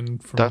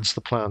plan? That's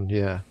the plan.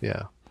 Yeah.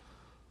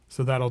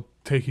 So that'll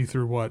take you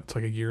through what? It's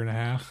like a year and a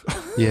half.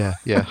 yeah.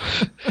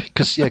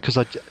 Because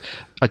I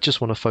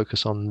just want to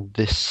focus on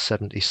this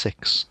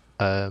 76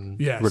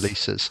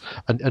 releases,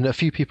 and a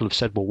few people have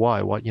said, well,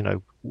 why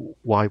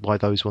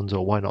those ones,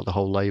 or why not the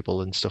whole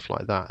label and stuff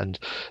like that. And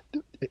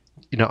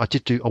I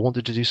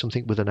wanted to do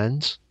something with an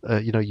end.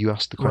 You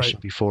asked the question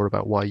before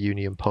about why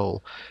Union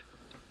Pole.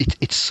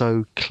 It's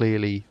so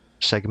clearly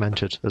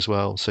segmented as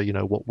well. So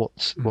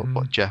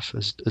what Jeff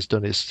has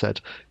done is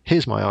said,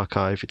 here's my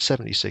archive. It's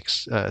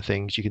 76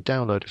 things. You can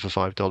download it for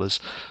 $5.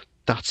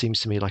 That seems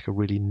to me like a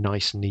really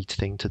nice, neat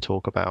thing to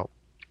talk about.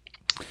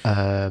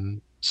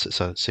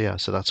 So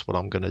that's what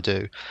I'm going to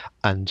do.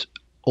 And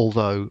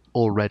although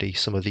already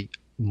some of the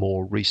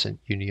more recent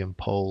Union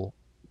Pole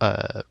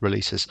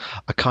releases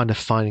are kind of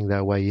finding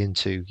their way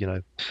into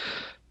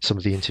some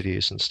of the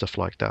interviews and stuff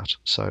like that.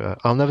 So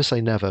I'll never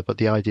say never, but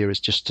the idea is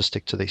just to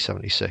stick to the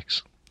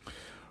 76.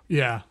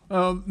 Yeah.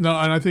 No,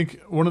 and I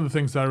think one of the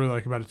things that I really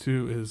like about it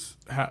too is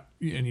how,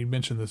 and you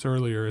mentioned this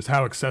earlier, is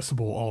how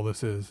accessible all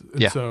this is.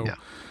 And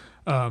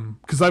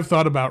because I've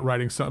thought about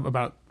writing some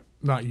about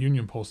not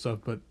Union Pole stuff,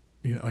 but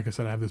like I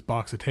said, I have this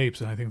box of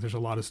tapes, and I think there's a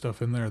lot of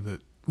stuff in there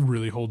that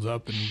really holds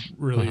up and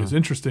really is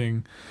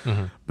interesting.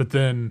 But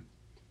then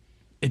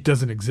it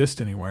doesn't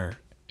exist anywhere.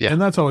 Yeah.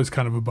 And that's always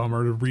kind of a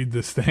bummer to read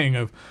this thing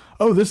of,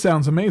 oh, this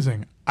sounds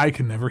amazing. I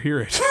can never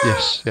hear it.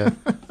 Yes. Yeah.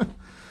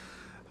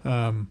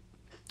 Well,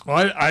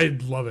 I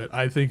love it.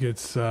 I think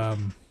it's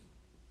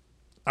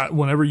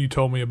whenever you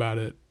told me about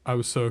it, I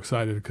was so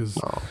excited because,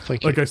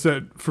 like I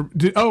said,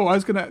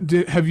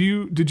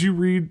 did you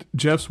read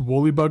Jeff's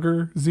Woolly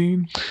Bugger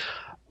zine?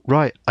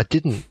 Right, I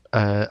didn't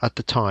at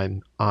the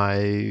time.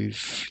 I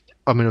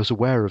was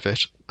aware of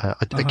it.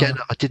 Again,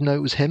 I didn't know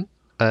it was him.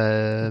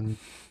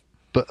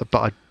 But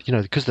I,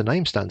 because the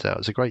name stands out,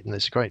 it's a great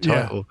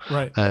title.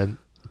 Yeah, right.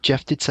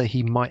 Jeff did say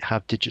he might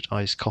have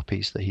digitized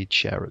copies that he'd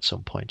share at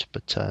some point,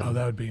 but that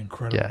would be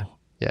incredible.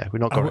 Yeah, we're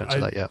not going into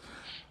that yet.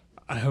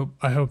 I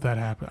hope that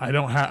happened. I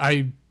don't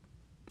have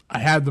I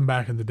had them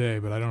back in the day,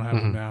 but I don't have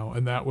them now.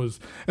 And that was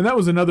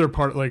another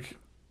part, like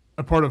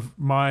a part of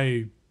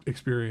my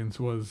experience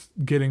was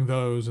getting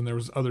those, and there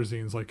was other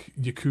zines like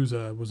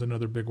Yakuza was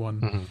another big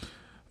one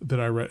that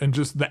I read, and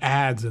just the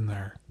ads in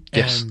there.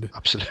 Yes, and,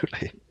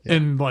 absolutely. Yeah.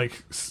 And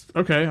like,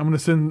 okay, I'm going to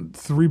send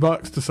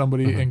 $3 to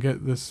somebody and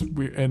get this.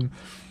 And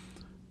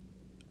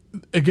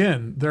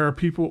again, there are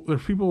people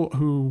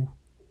who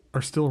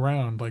are still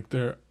around. Like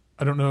I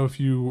don't know if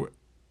you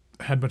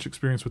had much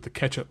experience with the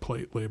Ketchup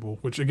Plate label,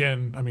 which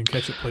again, I mean,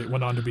 Ketchup Plate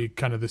went on to be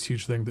kind of this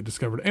huge thing that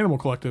discovered Animal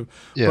Collective.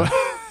 Yeah.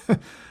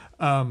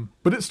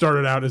 But it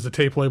started out as a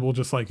tape label,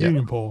 just like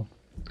Union Pole.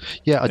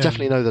 Yeah, I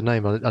definitely know the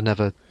name. I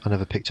never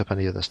picked up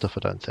any of their stuff, I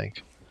don't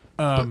think.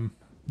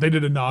 They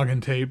did a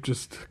noggin tape,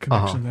 just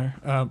connection there.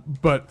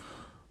 But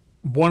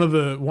one of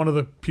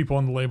the people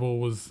on the label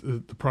was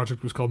the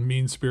project was called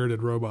Mean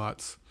Spirited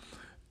Robots,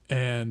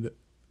 and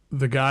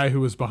the guy who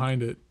was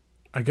behind it,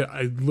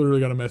 I literally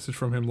got a message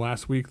from him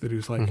last week that he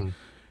was like,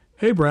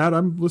 "Hey Brad,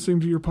 I'm listening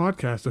to your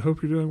podcast. I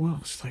hope you're doing well."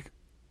 It's like,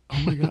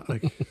 oh my god,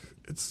 like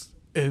it's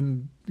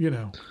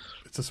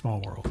a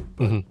small world.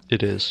 But,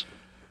 it is.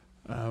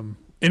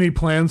 Any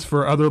plans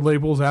for other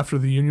labels after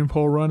the Union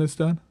Pole run is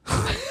done?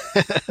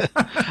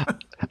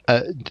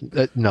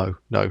 No,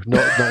 not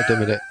at the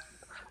minute.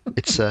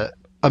 It's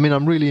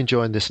I'm really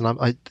enjoying this, and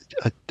I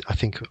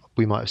think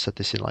we might have said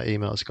this in like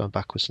emails going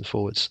backwards and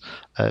forwards.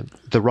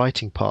 The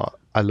writing part,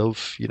 I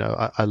love.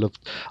 I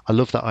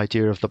love that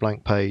idea of the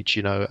blank page,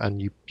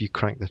 and you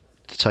crank the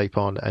tape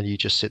on and you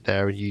just sit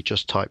there and you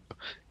just type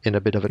in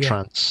a bit of a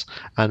trance,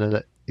 and then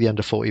at the end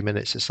of 40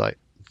 minutes, it's like,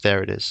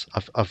 there it is.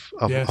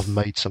 I've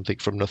made something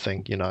from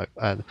nothing,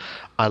 and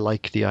I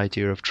like the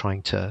idea of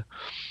trying to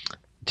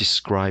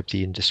describe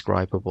the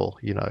indescribable,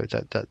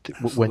 that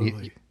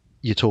when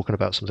you're talking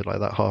about something like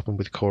that, Harping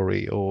with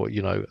Corey, or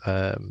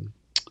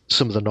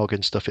some of the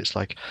noggin stuff, it's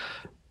like,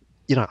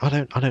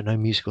 I don't know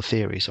musical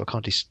theory, so I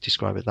can't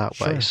describe it that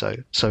way.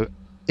 So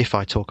if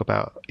I talk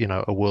about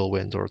a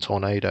whirlwind or a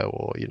tornado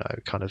or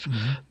kind of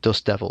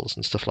dust devils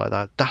and stuff like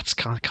that, that's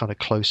kind of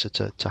closer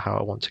to how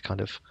I want to kind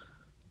of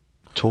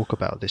talk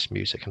about this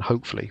music, and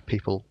hopefully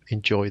people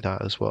enjoy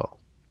that as well,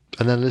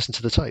 and then listen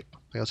to the tape.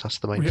 I guess that's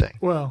the main thing.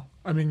 Well,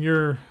 I mean,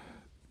 you're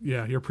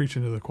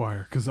preaching to the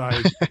choir, because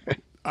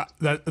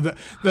that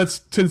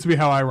tends to be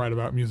how I write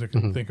about music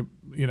and think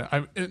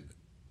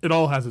it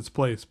all has its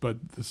place,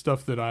 but the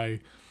stuff that I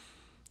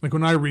like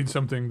when I read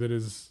something that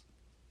is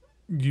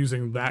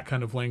using that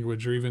kind of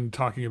language, or even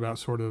talking about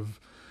sort of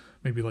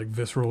maybe like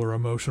visceral or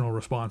emotional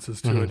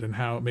responses to it, and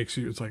how it makes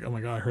you, it's like, oh my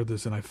god, I heard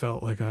this and I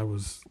felt like I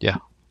was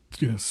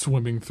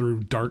swimming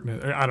through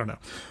darkness. I don't know,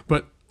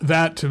 but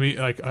that to me,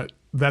 like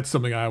that's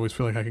something I always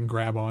feel like I can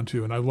grab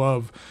onto, and I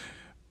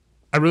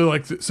really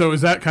like. So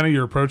is that kind of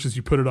your approach? Is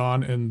you put it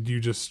on and you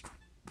just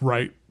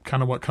write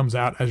kind of what comes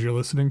out as you're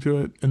listening to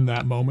it in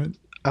that moment?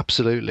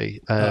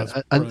 Absolutely, and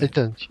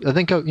then I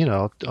think I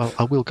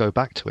will go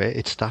back to it.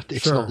 It's that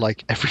it's not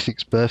like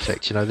everything's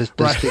perfect. There's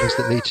things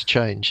that need to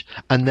change,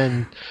 and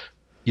then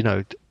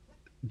the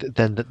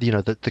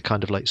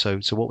kind of like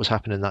so what was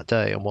happening that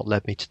day and what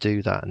led me to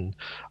do that, and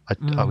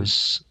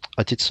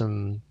I did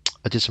some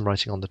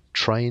writing on the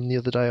train the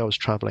other day. I was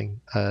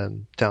traveling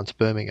down to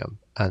Birmingham,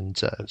 and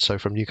so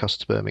from Newcastle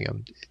to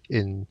Birmingham,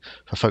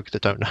 for folk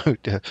that don't know,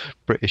 the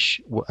British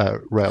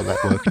rail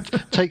network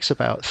takes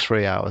about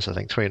 3 hours, I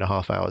think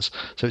 3.5 hours.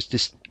 So it's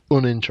this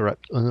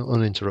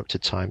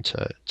uninterrupted time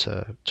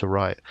to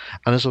write.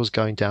 And as I was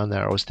going down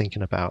there, I was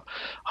thinking about,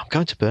 I'm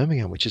going to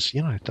Birmingham, which is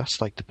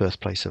that's like the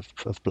birthplace of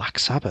Black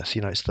Sabbath.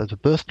 It's the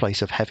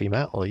birthplace of heavy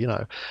metal.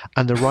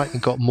 And the writing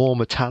got more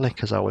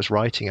metallic as I was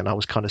writing, and I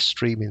was kind of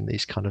streaming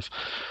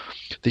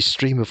this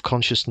stream of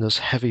consciousness,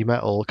 heavy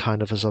metal,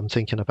 kind of as I'm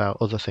thinking about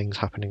other things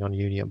happening on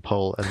Union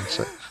Pole. And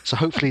so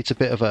hopefully it's a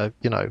bit of a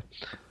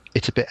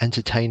it's a bit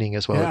entertaining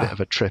as well, a bit of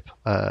a trip,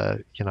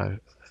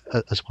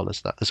 as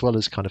well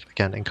as kind of,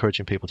 again,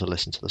 encouraging people to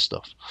listen to the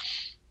stuff.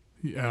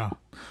 Yeah,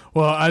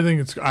 well, I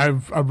think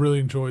I've really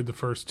enjoyed the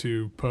first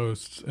two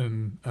posts,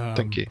 and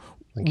thank you.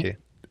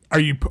 Are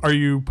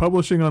you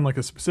publishing on like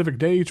a specific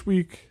day each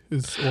week, or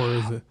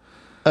is it?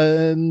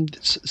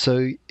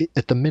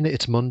 At the minute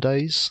it's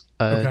Mondays,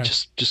 Okay.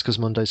 just because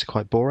Mondays are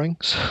quite boring.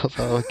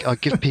 So I'll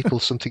give people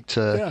something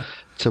Yeah.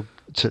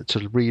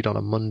 to read on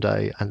a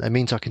Monday, and it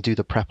means I can do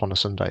the prep on a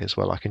Sunday as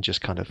well. I can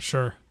just kind of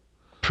Sure.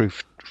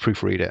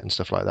 proofread it and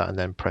stuff like that, and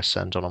then press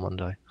send on a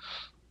Monday.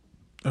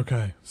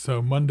 Okay.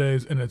 So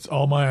Mondays, and it's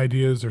all my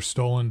ideas are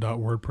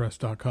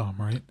stolen.wordpress.com,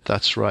 right?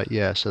 That's right.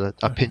 Yeah. So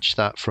I pinched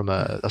that from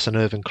that's an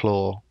Irvin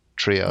Claw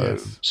trio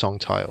Yes. song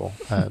title.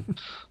 So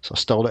I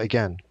stole it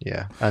again.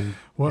 Yeah. And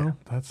Well,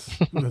 that's,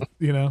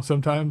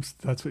 sometimes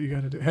that's what you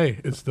got to do. Hey,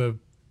 it's the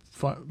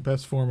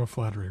best form of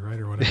flattery, right?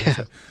 Or whatever.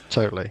 yeah,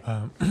 totally.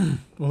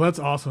 Well, that's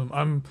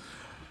awesome.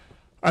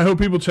 I hope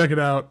people check it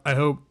out. I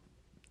hope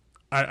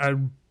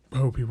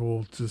people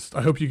will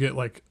I hope you get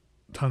like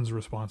tons of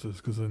responses,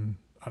 because then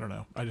I don't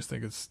know. I just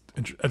think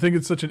I think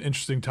it's such an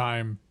interesting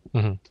time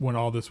when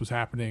all this was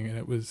happening,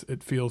 and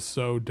it feels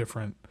so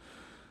different.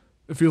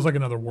 It feels like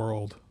another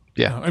world.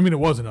 Yeah. I mean, it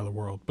was another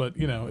world, but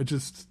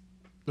there's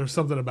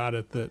something about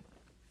it that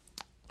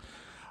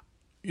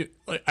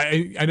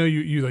I know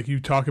you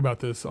talk about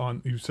this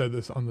you said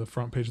this on the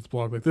front page of the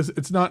blog, like this.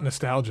 It's not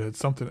nostalgia. It's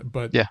something,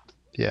 but yeah.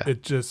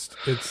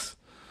 it's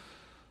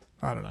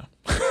I don't know.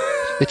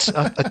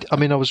 I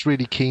mean, I was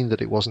really keen that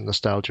it wasn't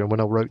nostalgia. And when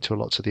I wrote to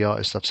lots of the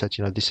artists, I've said,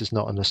 this is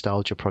not a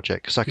nostalgia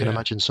project, because I can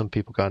imagine some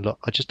people going, look,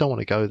 I just don't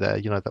want to go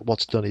there. That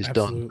what's done is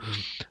Absolutely. done.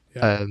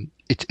 Yeah.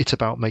 It's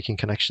about making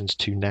connections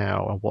to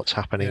now and what's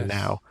happening Yes.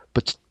 now.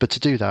 But to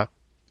do that,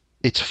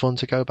 it's fun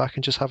to go back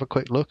and just have a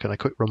quick look and a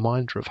quick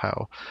reminder of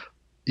how,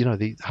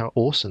 how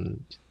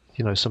awesome,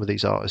 some of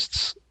these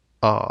artists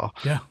are,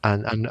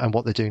 and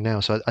what they're doing now.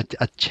 So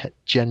I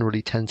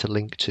generally tend to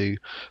link to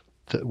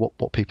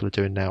what people are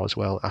doing now as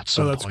well at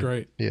some point. That's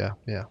great. Yeah.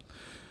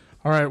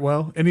 All right.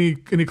 Well, any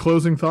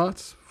closing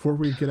thoughts before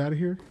we get out of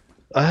here?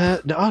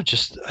 No,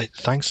 just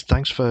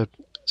thanks for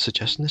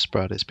suggesting this,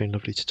 Brad. It's been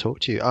lovely to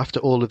talk to you. After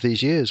all of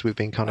these years, we've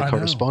been kind of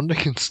corresponding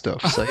and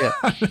stuff. So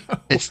yeah,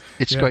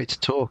 it's great to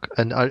talk,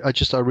 and I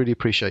really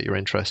appreciate your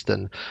interest,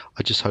 and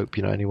I just hope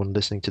anyone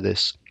listening to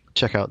this,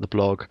 check out the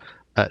blog.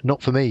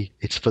 Not for me,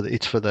 it's for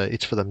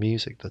the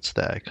music that's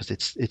there, because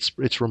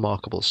it's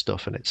remarkable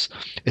stuff, and it's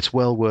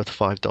well worth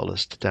 $5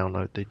 to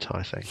download the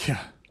entire thing.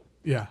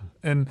 Yeah,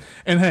 and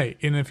hey,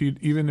 and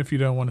even if you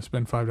don't want to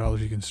spend $5,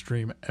 you can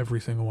stream every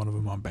single one of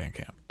them on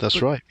Bandcamp.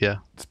 That's right. Yeah.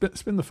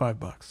 Spend the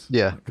 $5.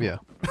 Yeah.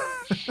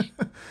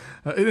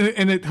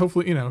 And it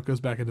hopefully it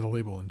goes back into the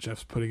label, and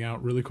Jeff's putting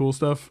out really cool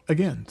stuff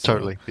again. So,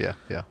 Totally. Yeah.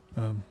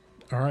 All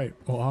right.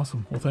 Well,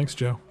 awesome. Well, thanks,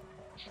 Joe.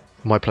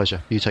 My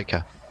pleasure. You take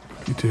care.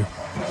 You too.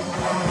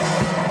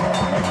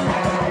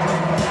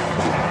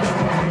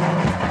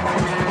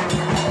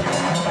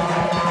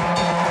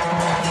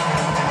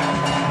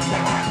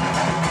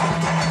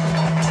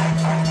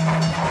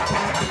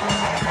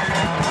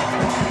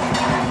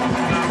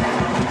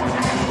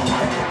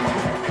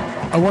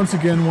 I once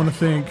again want to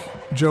thank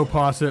Joe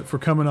Posset for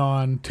coming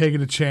on, taking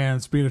a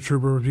chance, being a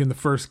trooper, being the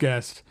first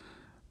guest.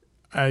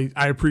 I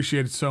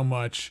appreciate it so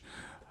much.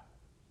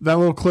 That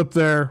little clip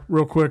there,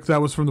 real quick,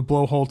 that was from the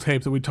Blowhole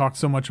tape that we talked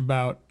so much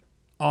about.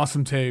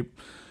 Awesome tape.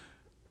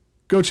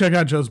 Go check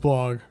out Joe's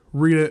blog.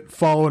 Read it.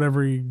 Follow it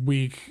every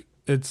week.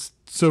 It's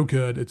so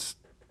good. It's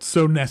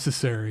so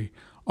necessary.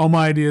 All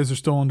my ideas are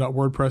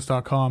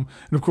stolen.wordpress.com.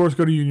 And, of course,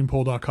 go to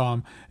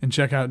unionpole.com and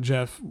check out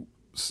Jeff.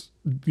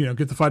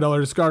 Get the $5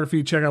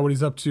 discography. Check out what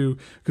he's up to,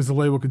 because the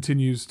label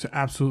continues to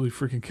absolutely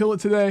freaking kill it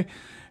today.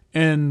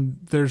 And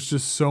there's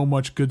just so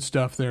much good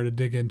stuff there to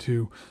dig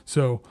into.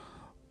 So,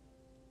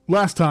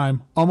 last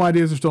time, all my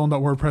ideas are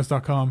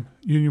stolen.wordpress.com,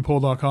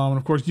 unionpole.com. And,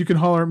 of course, you can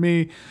holler at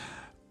me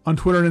on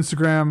Twitter and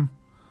Instagram.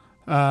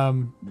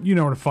 You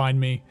know where to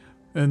find me.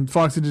 And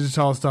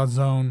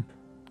foxydigitalis.zone.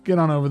 Get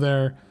on over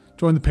there.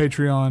 Join the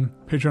Patreon.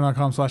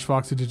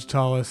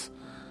 Patreon.com/foxydigitalis.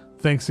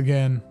 Thanks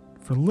again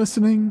for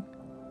listening.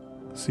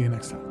 See you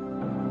next time.